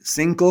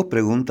5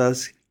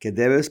 preguntas que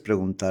debes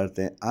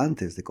preguntarte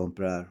antes de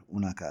comprar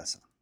una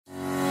casa.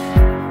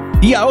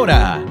 Y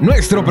ahora,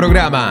 nuestro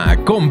programa,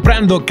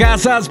 Comprando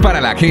Casas para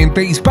la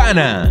gente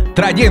hispana,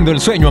 trayendo el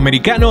sueño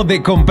americano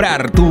de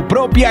comprar tu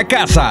propia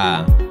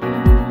casa.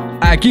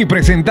 Aquí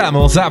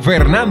presentamos a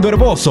Fernando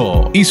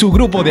Herboso y su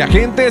grupo de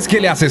agentes que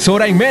le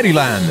asesora en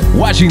Maryland,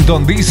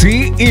 Washington,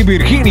 D.C. y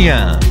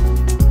Virginia.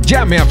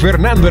 Llame a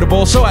Fernando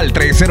Herboso al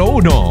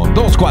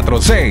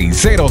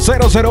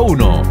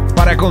 301-246-0001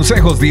 para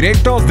consejos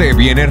directos de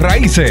bienes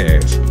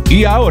raíces.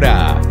 Y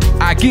ahora,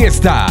 aquí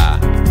está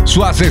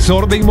su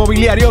asesor de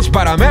inmobiliarios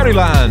para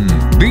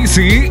Maryland,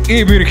 D.C.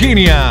 y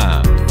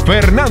Virginia,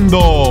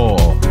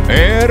 Fernando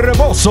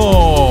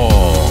Herboso.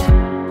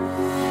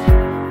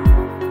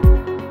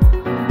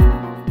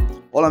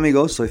 Hola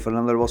amigos, soy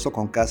Fernando Herboso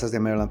con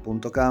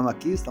casasdemaryland.com.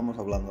 Aquí estamos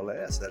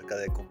hablándole acerca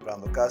de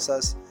comprando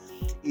casas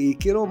y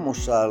quiero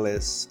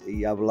mostrarles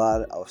y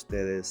hablar a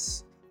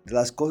ustedes de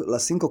las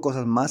 5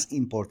 cosas más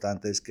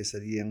importantes que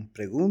serían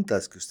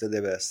preguntas que usted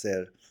debe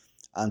hacer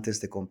antes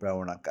de comprar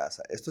una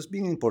casa. Esto es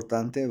bien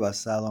importante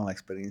basado en la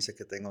experiencia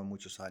que tengo en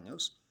muchos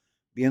años,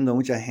 viendo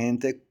mucha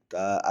gente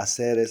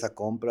hacer esa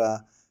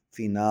compra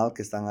final,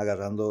 que están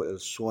agarrando el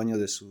sueño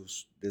de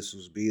sus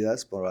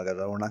vidas por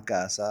agarrar una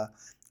casa,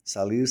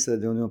 salirse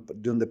de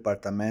un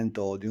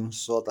departamento o de un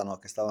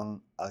sótano que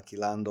estaban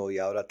alquilando y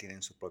ahora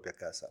tienen su propia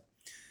casa.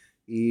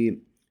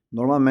 Y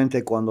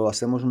normalmente cuando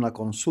hacemos una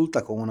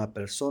consulta con una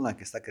persona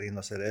que está queriendo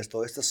hacer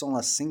esto, estas son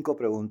las 5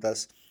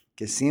 preguntas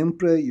que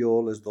siempre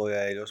yo les doy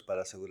a ellos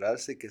para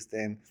asegurarse que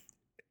estén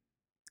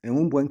en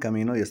un buen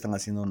camino y están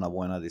haciendo una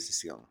buena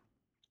decisión.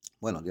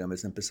 Bueno, ya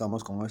ves,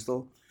 empezamos con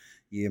esto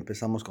y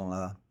empezamos con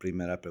la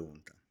primera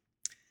pregunta.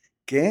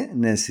 ¿Qué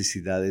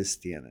necesidades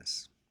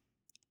tienes?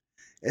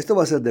 Esto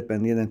va a ser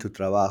dependiendo en tu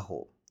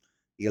trabajo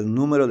y el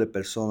número de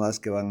personas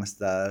que van a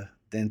estar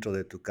dentro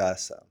de tu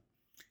casa.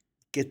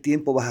 ¿Qué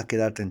tiempo vas a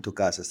quedarte en tu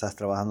casa? ¿Estás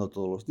trabajando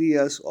todos los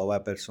días o va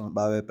a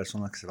haber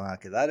personas que se van a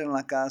quedar en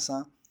la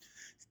casa?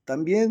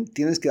 También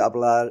tienes que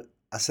hablar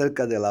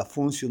acerca de la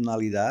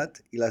funcionalidad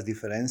y las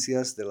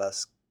diferencias de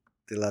las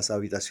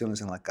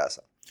habitaciones en la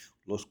casa.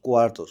 Los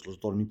cuartos, los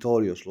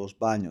dormitorios, los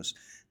baños.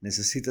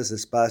 Necesitas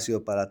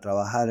espacio para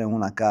trabajar en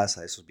una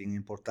casa, eso es bien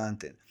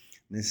importante.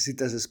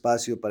 Necesitas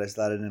espacio para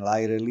estar en el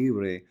aire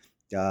libre,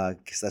 ya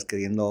que estás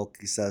queriendo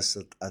quizás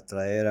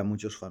atraer a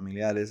muchos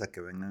familiares a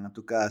que vengan a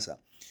tu casa.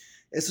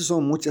 Estas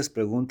son muchas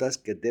preguntas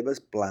que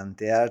debes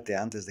plantearte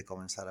antes de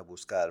comenzar a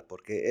buscar,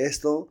 porque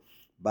esto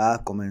va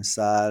a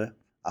comenzar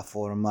a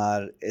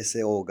formar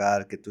ese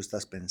hogar que tú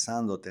estás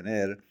pensando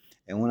tener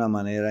en una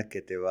manera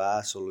que te va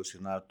a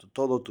solucionar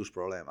todos tus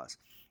problemas.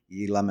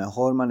 Y la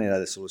mejor manera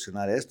de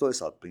solucionar esto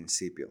es al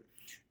principio.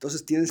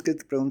 Entonces tienes que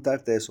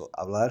preguntarte eso,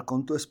 hablar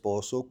con tu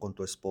esposo, con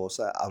tu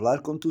esposa,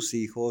 hablar con tus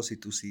hijos y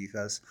tus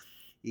hijas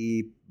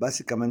y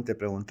básicamente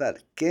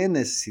preguntar, ¿qué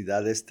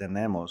necesidades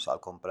tenemos al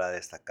comprar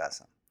esta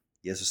casa?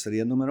 Y eso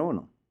sería el número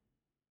 1.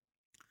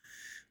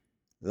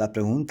 La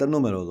pregunta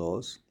número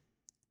 2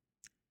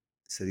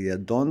 sería,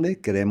 ¿dónde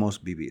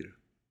queremos vivir?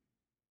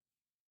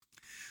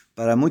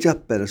 Para muchas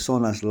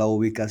personas, la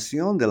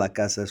ubicación de la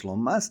casa es lo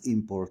más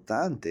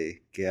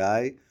importante que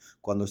hay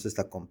cuando usted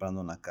está comprando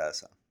una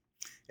casa.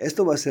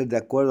 Esto va a ser de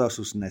acuerdo a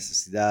sus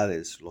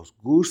necesidades, los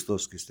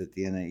gustos que usted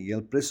tiene y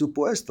el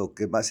presupuesto,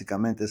 que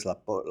básicamente es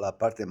la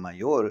parte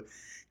mayor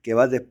que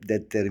va a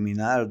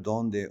determinar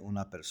dónde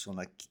una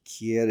persona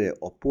quiere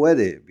o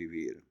puede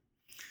vivir.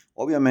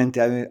 Obviamente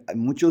hay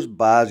muchos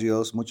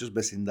barrios, muchos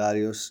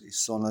vecindarios y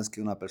zonas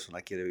que una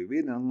persona quiere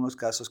vivir. En algunos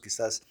casos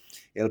quizás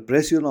el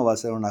precio no va a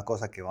ser una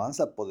cosa que vas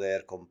a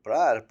poder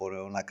comprar por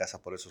una casa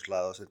por esos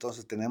lados.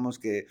 Entonces tenemos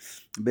que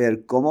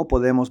ver cómo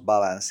podemos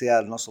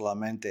balancear no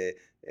solamente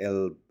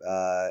el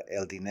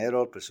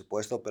dinero, el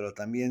presupuesto, pero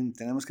también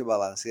tenemos que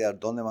balancear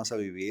dónde vas a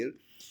vivir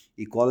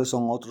y cuáles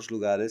son otros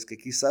lugares que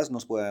quizás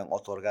nos puedan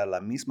otorgar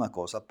la misma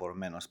cosa por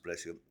menos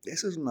precio.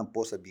 Eso es una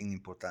cosa bien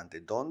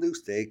importante. ¿Dónde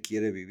usted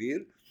quiere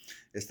vivir?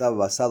 Está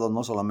basado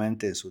no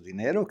solamente en su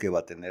dinero que va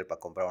a tener para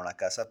comprar una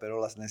casa,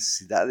 pero las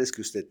necesidades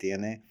que usted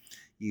tiene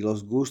y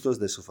los gustos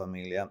de su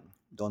familia,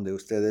 donde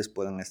ustedes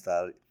pueden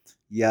estar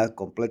ya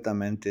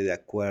completamente de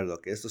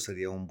acuerdo que esto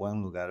sería un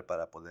buen lugar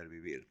para poder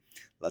vivir.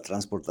 La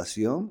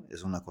transportación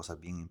es una cosa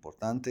bien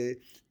importante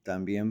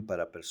también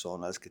para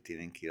personas que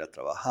tienen que ir a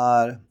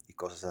trabajar y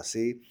cosas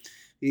así.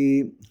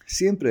 Y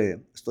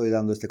siempre estoy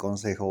dando este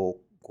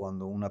consejo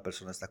cuando una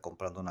persona está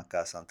comprando una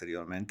casa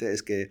anteriormente,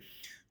 es que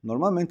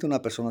normalmente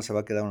una persona se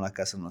va a quedar en la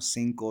casa unos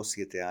 5 o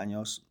 7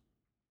 años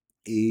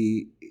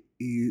y,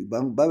 va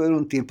a haber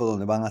un tiempo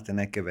donde van a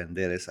tener que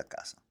vender esa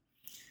casa.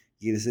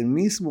 Y las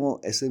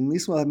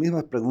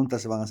mismas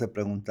preguntas se van a ser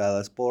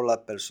preguntadas por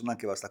la persona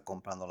que va a estar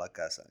comprando la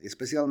casa, y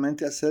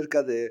especialmente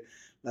acerca de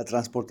la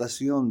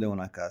transportación de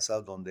una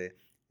casa donde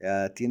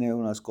tiene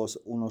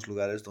unos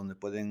lugares donde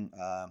pueden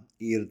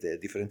ir de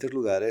diferentes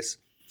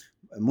lugares,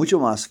 mucho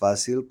más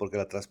fácil porque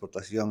la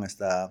transportación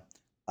está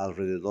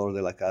alrededor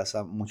de la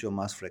casa, mucho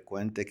más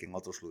frecuente que en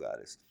otros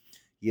lugares.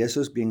 Y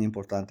eso es bien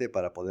importante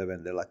para poder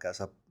vender la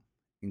casa,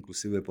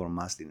 inclusive por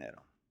más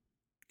dinero.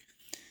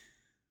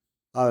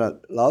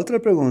 Ahora, la otra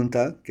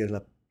pregunta, que es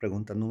la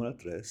pregunta número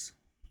 3,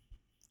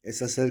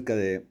 es acerca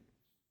de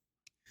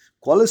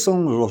cuáles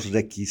son los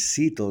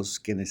requisitos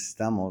que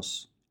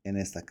necesitamos en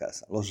esta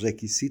casa. Los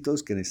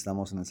requisitos que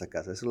necesitamos en esta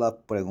casa. Esa es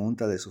la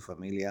pregunta de su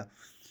familia,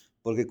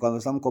 porque cuando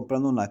están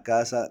comprando una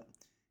casa,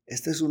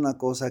 esta es una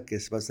cosa que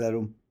va a ser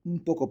un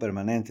poco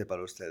permanente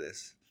para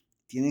ustedes.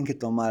 Tienen que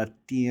tomar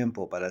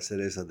tiempo para hacer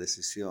esa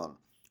decisión,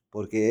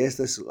 porque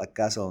esta es la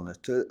casa donde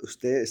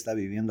usted está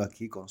viviendo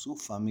aquí con su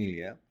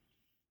familia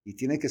y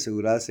tiene que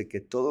asegurarse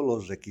que todos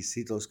los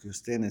requisitos que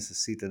usted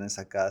necesita en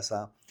esa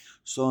casa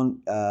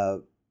son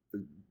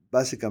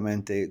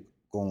básicamente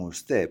con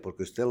usted,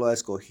 porque usted lo ha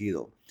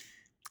escogido.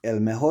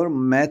 El mejor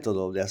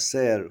método de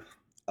hacer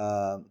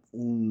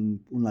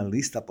una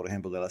lista, por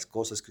ejemplo, de las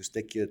cosas que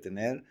usted quiere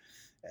tener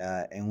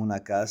en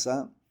una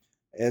casa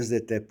es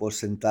por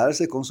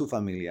sentarse con su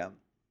familia,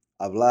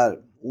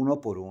 hablar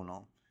uno por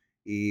uno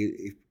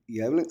y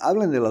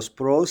hablen de los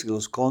pros y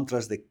los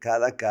contras de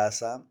cada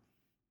casa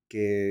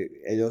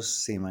que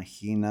ellos se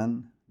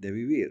imaginan de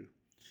vivir,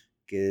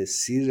 que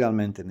si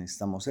realmente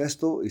necesitamos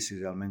esto y si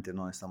realmente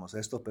no necesitamos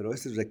esto, pero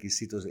este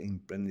requisito es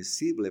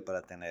imprescindible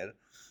para tener.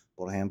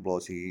 Por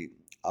ejemplo, si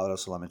ahora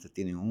solamente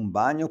tienen un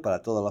baño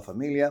para toda la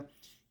familia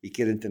y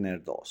quieren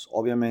tener dos.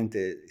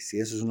 Obviamente,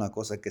 si eso es una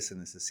cosa que se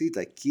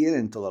necesita y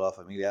quieren toda la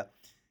familia,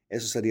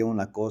 eso sería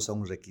una cosa,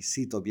 un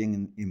requisito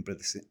bien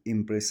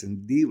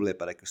imprescindible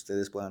para que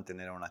ustedes puedan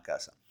tener una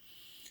casa.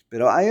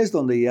 Pero ahí es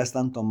donde ya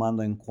están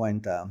tomando en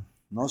cuenta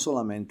no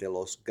solamente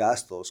los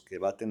gastos que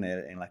va a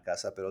tener en la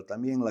casa, pero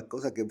también la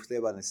cosa que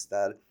usted va a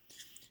necesitar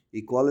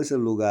y cuál es el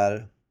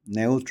lugar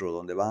neutro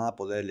donde van a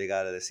poder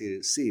llegar a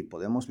decir, sí,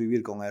 podemos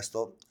vivir con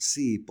esto,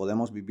 sí,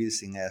 podemos vivir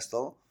sin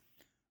esto,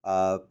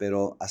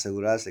 pero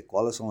asegurarse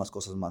cuáles son las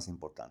cosas más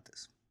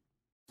importantes.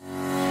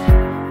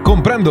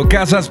 Comprando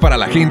casas para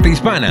la gente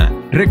hispana.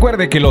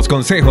 Recuerde que los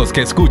consejos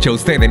que escucha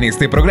usted en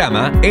este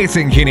programa es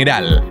en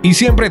general y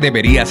siempre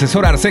debería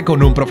asesorarse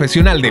con un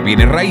profesional de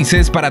bienes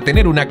raíces para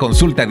tener una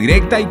consulta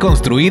directa y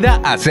construida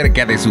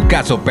acerca de su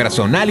caso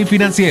personal y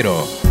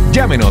financiero.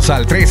 Llámenos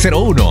al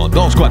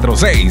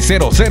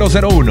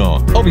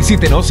 301-246-0001 o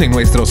visítenos en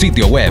nuestro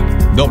sitio web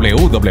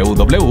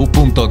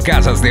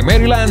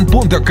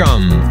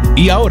www.casasdemaryland.com.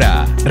 Y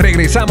ahora,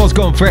 regresamos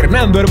con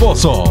Fernando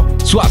Herboso,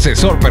 su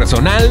asesor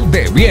personal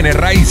de bienes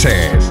raíces.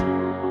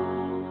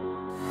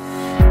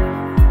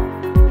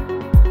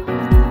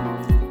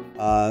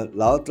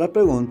 La otra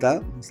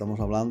pregunta, estamos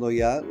hablando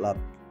ya, la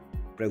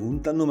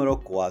pregunta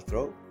número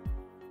 4,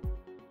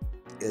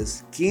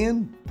 es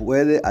 ¿quién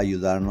puede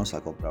ayudarnos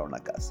a comprar una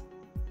casa?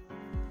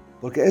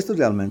 Porque esto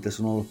realmente es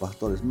uno de los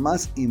factores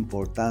más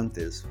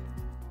importantes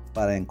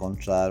para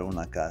encontrar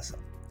una casa.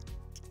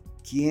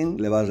 ¿Quién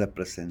le va a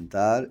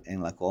representar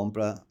en la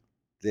compra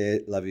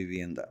de la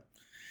vivienda?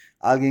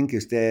 Alguien que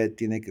usted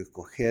tiene que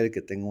escoger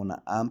que tenga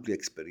una amplia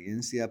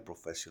experiencia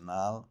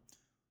profesional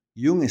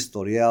y un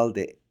historial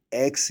de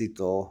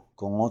éxito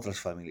con otras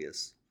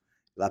familias.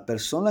 La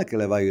persona que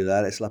le va a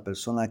ayudar es la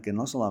persona que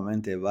no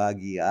solamente va a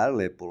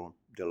guiarle por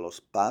de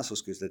los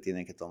pasos que usted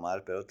tiene que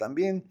tomar, pero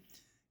también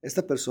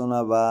esta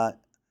persona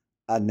va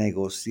a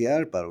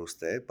negociar para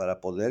usted para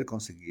poder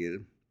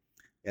conseguir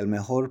el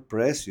mejor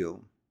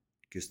precio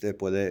que usted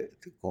puede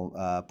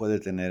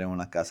tener en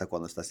una casa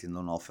cuando está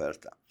haciendo una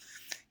oferta.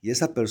 Y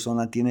esa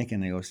persona tiene que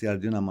negociar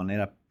de una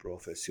manera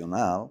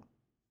profesional,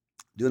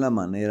 de una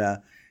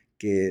manera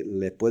que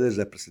le puedes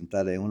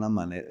representar de una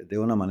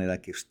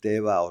manera que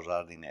usted va a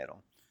ahorrar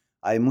dinero.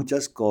 Hay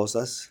muchas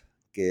cosas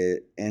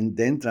que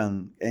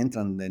entran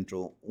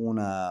dentro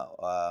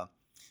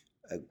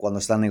cuando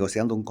están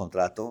negociando un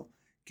contrato,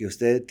 que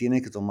usted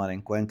tiene que tomar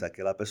en cuenta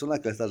que la persona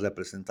que está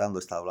representando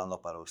está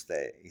hablando para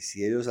usted. Y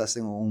si ellos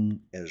hacen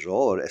un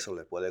error, eso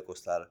le puede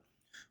costar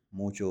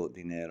mucho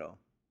dinero.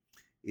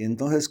 Y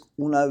entonces,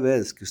 una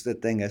vez que usted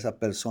tenga esa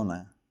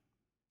persona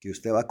que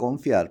usted va a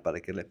confiar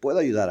para que le pueda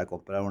ayudar a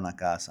comprar una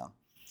casa,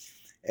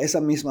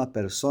 esa misma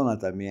persona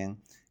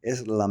también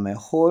es la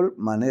mejor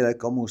manera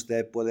como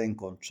usted puede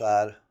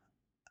encontrar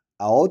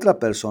a otra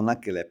persona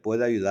que le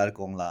pueda ayudar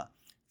con la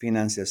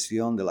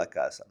financiación de la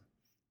casa.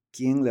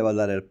 ¿Quién le va a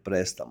dar el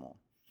préstamo?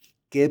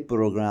 ¿Qué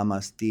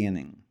programas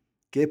tienen?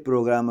 ¿Qué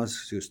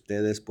programas si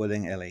ustedes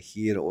pueden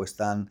elegir o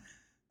están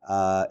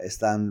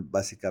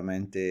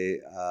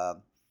básicamente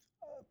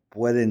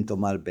pueden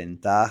tomar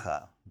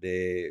ventaja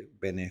de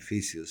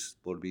beneficios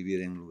por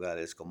vivir en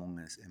lugares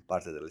comunes en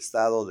parte del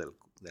estado, del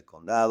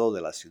condado,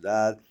 de la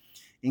ciudad,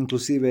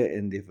 inclusive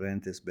en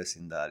diferentes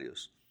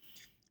vecindarios?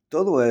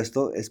 Todo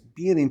esto es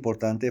bien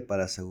importante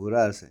para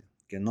asegurarse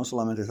que no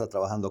solamente está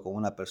trabajando con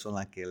una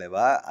persona que le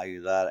va a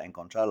ayudar a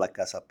encontrar la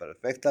casa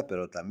perfecta,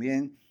 pero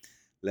también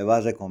le va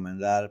a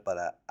recomendar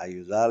para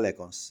ayudarle a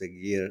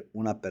conseguir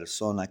una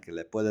persona que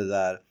le puede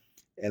dar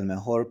el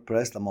mejor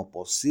préstamo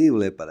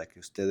posible para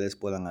que ustedes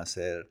puedan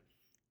hacer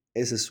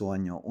ese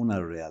sueño una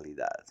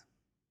realidad.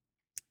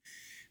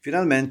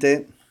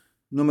 Finalmente,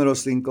 número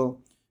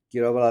 5,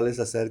 quiero hablarles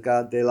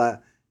acerca de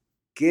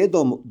qué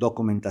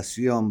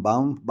documentación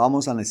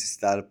vamos a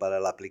necesitar para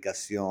la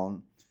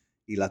aplicación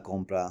y la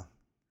compra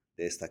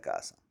de esta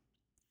casa.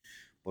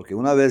 Porque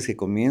una vez que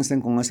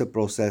comiencen con ese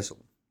proceso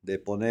de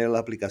poner la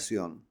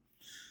aplicación,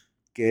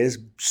 que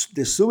es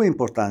de suma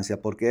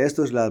importancia, porque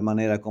esto es la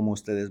manera como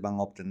ustedes van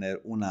a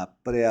obtener una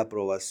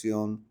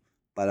preaprobación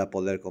para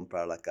poder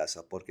comprar la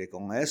casa, porque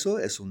con eso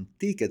es un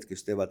ticket que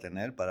usted va a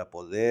tener para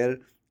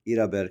poder ir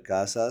a ver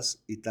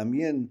casas y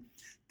también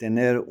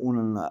tener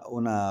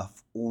una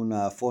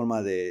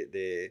forma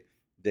de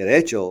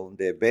derecho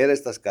de ver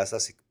estas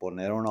casas y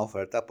poner una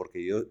oferta,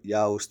 porque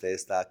ya usted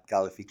está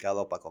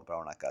calificado para comprar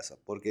una casa.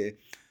 Porque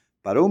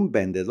para un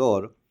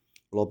vendedor,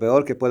 lo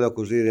peor que puede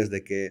ocurrir es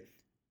de que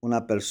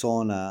una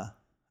persona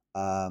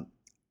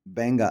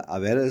venga a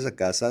ver esa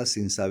casa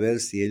sin saber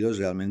si ellos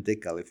realmente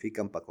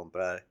califican para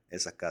comprar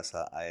esa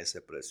casa a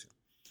ese precio.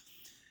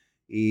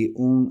 Y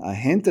un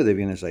agente de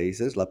bienes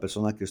raíces, la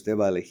persona que usted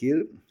va a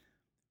elegir,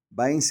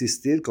 va a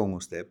insistir con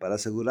usted para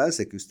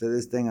asegurarse que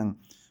ustedes tengan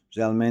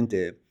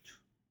realmente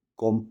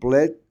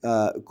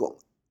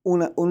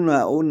un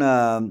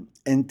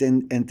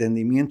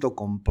entendimiento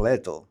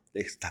completo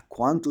de hasta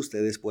cuánto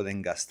ustedes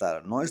pueden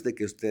gastar. No es de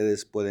que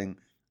ustedes pueden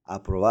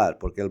aprobar,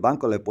 porque el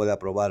banco le puede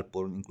aprobar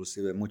por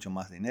inclusive mucho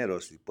más dinero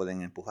si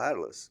pueden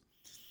empujarlos.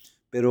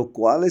 Pero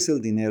 ¿cuál es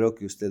el dinero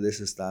que ustedes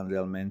están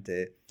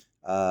realmente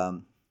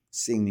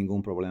sin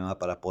ningún problema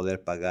para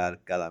poder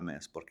pagar cada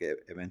mes? Porque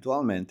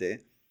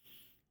eventualmente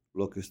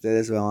lo que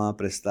ustedes van a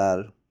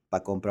prestar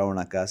para comprar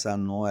una casa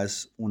no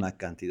es una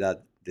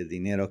cantidad de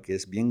dinero que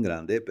es bien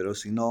grande, pero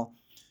sino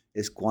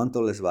es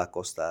cuánto les va a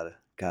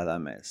costar cada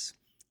mes.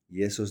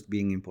 Y eso es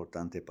bien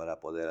importante para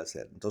poder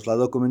hacer. Entonces, la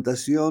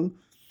documentación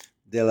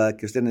de la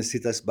que usted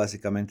necesita es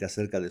básicamente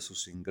acerca de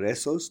sus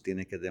ingresos.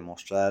 Tiene que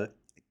demostrar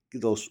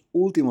los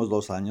últimos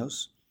 2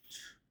 años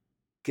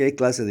qué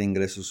clase de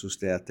ingresos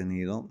usted ha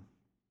tenido.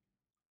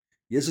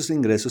 Y esos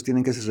ingresos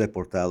tienen que ser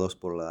reportados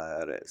por la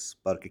IRS,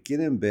 porque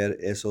quieren ver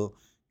eso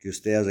que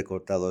usted ha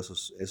recortado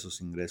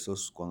esos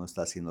ingresos cuando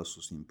está haciendo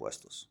sus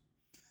impuestos.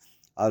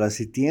 Ahora,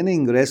 si tiene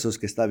ingresos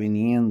que está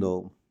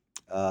viniendo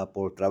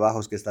por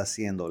trabajos que está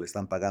haciendo, le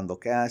están pagando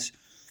cash,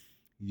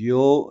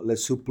 yo le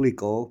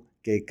suplico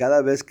que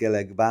cada vez que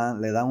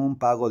le dan un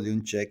pago de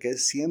un cheque,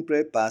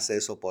 siempre pase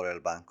eso por el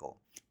banco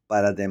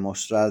para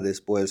demostrar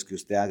después que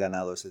usted ha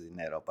ganado ese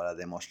dinero, para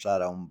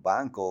demostrar a un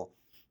banco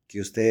que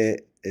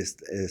usted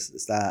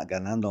está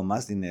ganando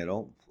más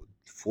dinero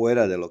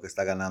fuera de lo que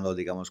está ganando,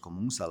 digamos,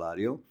 como un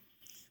salario,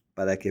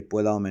 para que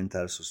pueda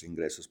aumentar sus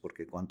ingresos.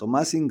 Porque cuanto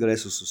más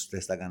ingresos usted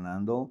está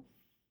ganando,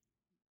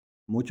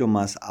 mucho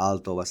más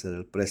alto va a ser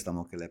el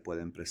préstamo que le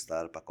pueden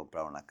prestar para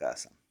comprar una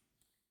casa.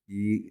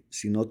 Y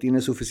si no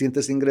tiene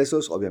suficientes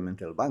ingresos,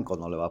 obviamente el banco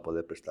no le va a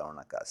poder prestar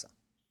una casa.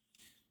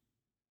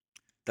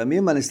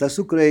 También va a necesitar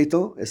su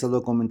crédito. Esa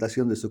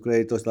documentación de su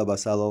crédito está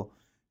basado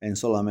en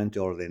solamente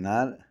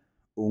ordenar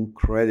un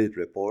credit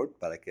report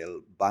para que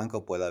el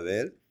banco pueda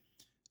ver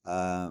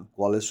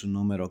cuál es su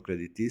número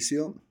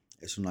crediticio.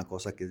 Es una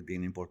cosa que es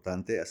bien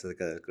importante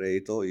acerca del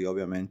crédito y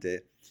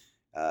obviamente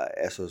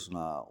eso es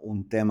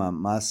un tema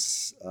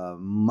más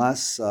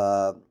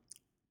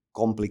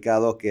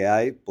complicado que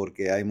hay,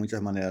 porque hay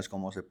muchas maneras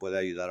como se puede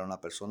ayudar a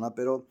una persona,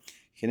 pero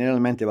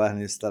generalmente vas a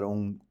necesitar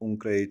un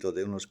crédito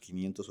de unos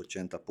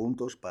 580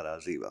 puntos para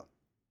arriba.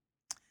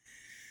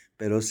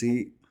 Pero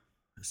si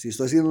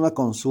estoy haciendo una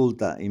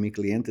consulta y mi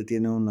cliente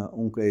tiene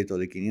un crédito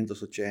de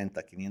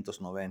 580,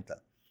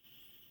 590,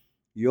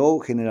 yo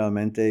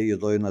generalmente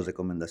doy una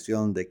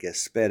recomendación de que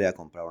espere a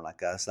comprar una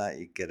casa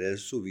y querer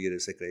subir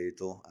ese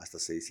crédito hasta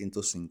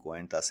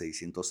 650,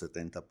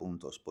 670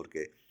 puntos,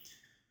 porque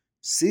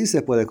sí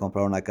se puede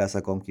comprar una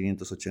casa con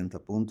 580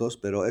 puntos,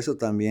 pero eso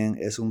también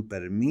es un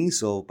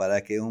permiso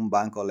para que un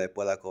banco le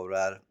pueda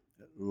cobrar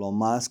lo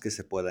más que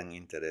se pueda en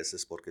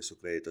intereses porque su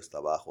crédito está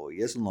bajo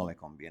y eso no le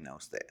conviene a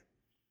usted.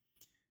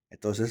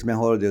 Entonces es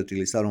mejor de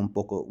utilizar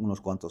unos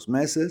cuantos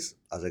meses,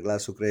 arreglar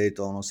su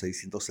crédito a unos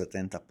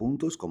 670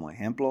 puntos, como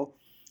ejemplo,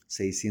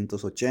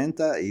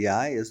 680 y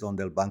ahí es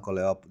donde el banco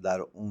le va a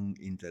dar un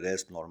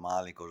interés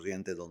normal y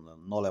corriente donde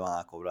no le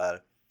van a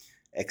cobrar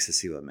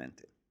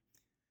excesivamente.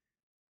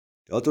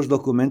 Otros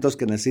documentos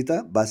que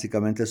necesita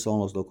básicamente son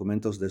los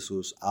documentos de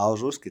sus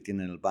ahorros que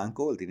tiene en el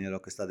banco, el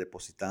dinero que está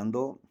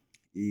depositando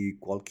y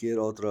cualquier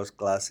otra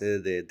clase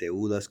de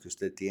deudas que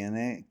usted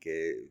tiene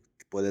que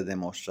puede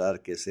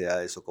demostrar que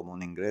sea eso como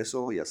un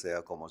ingreso, ya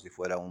sea como si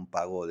fuera un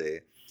pago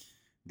de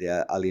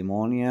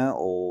alimonia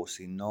o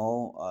si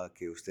no,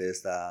 que usted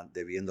está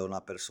debiendo a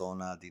una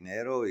persona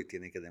dinero y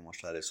tiene que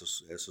demostrar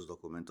esos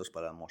documentos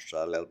para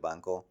mostrarle al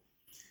banco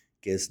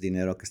que es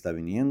dinero que está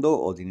viniendo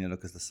o dinero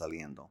que está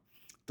saliendo.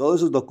 Todos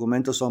esos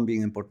documentos son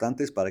bien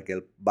importantes para que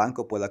el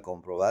banco pueda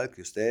comprobar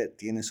que usted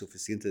tiene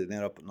suficiente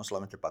dinero no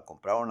solamente para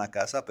comprar una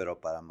casa, pero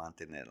para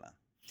mantenerla.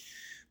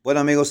 Bueno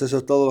amigos, eso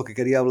es todo lo que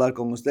quería hablar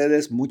con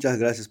ustedes. Muchas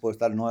gracias por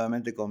estar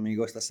nuevamente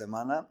conmigo esta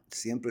semana.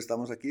 Siempre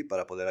estamos aquí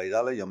para poder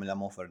ayudarle. Yo me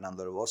llamo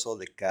Fernando Herboso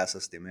de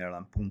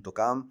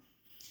casasdemaryland.com.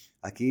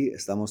 Aquí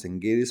estamos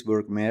en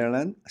Gettysburg,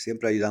 Maryland,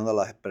 siempre ayudando a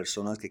las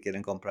personas que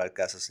quieren comprar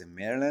casas en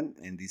Maryland,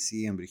 en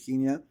DC, en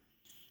Virginia.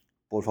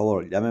 Por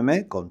favor,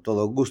 llámeme con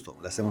todo gusto.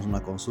 Le hacemos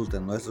una consulta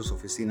en nuestras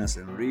oficinas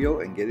en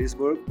Rio, en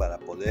Gettysburg, para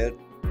poder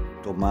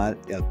tomar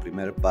el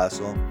primer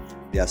paso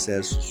de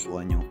hacer su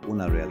sueño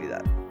una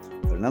realidad.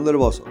 Fernando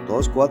Herboso,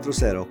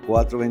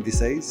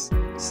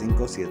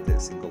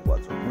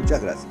 240-426-5754.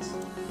 Muchas gracias.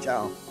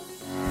 Chao.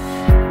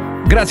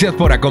 Gracias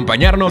por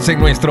acompañarnos en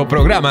nuestro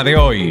programa de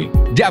hoy.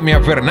 Llame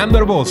a Fernando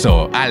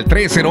Herboso al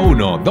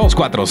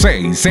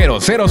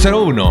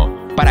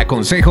 301-246-0001 para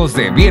consejos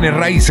de bienes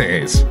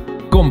raíces.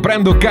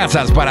 Comprando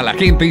Casas para la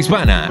Gente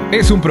Hispana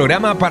es un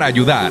programa para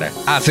ayudar,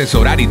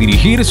 asesorar y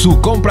dirigir su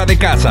compra de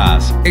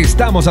casas.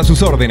 Estamos a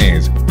sus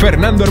órdenes.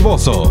 Fernando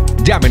Herboso,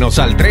 llámenos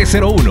al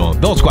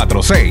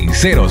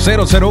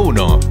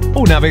 301-246-0001.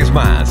 Una vez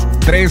más,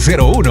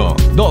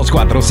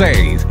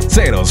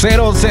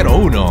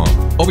 301-246-0001.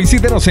 O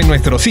visítenos en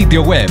nuestro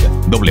sitio web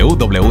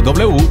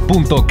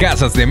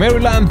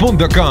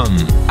www.casasdemaryland.com.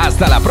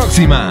 Hasta la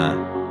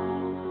próxima.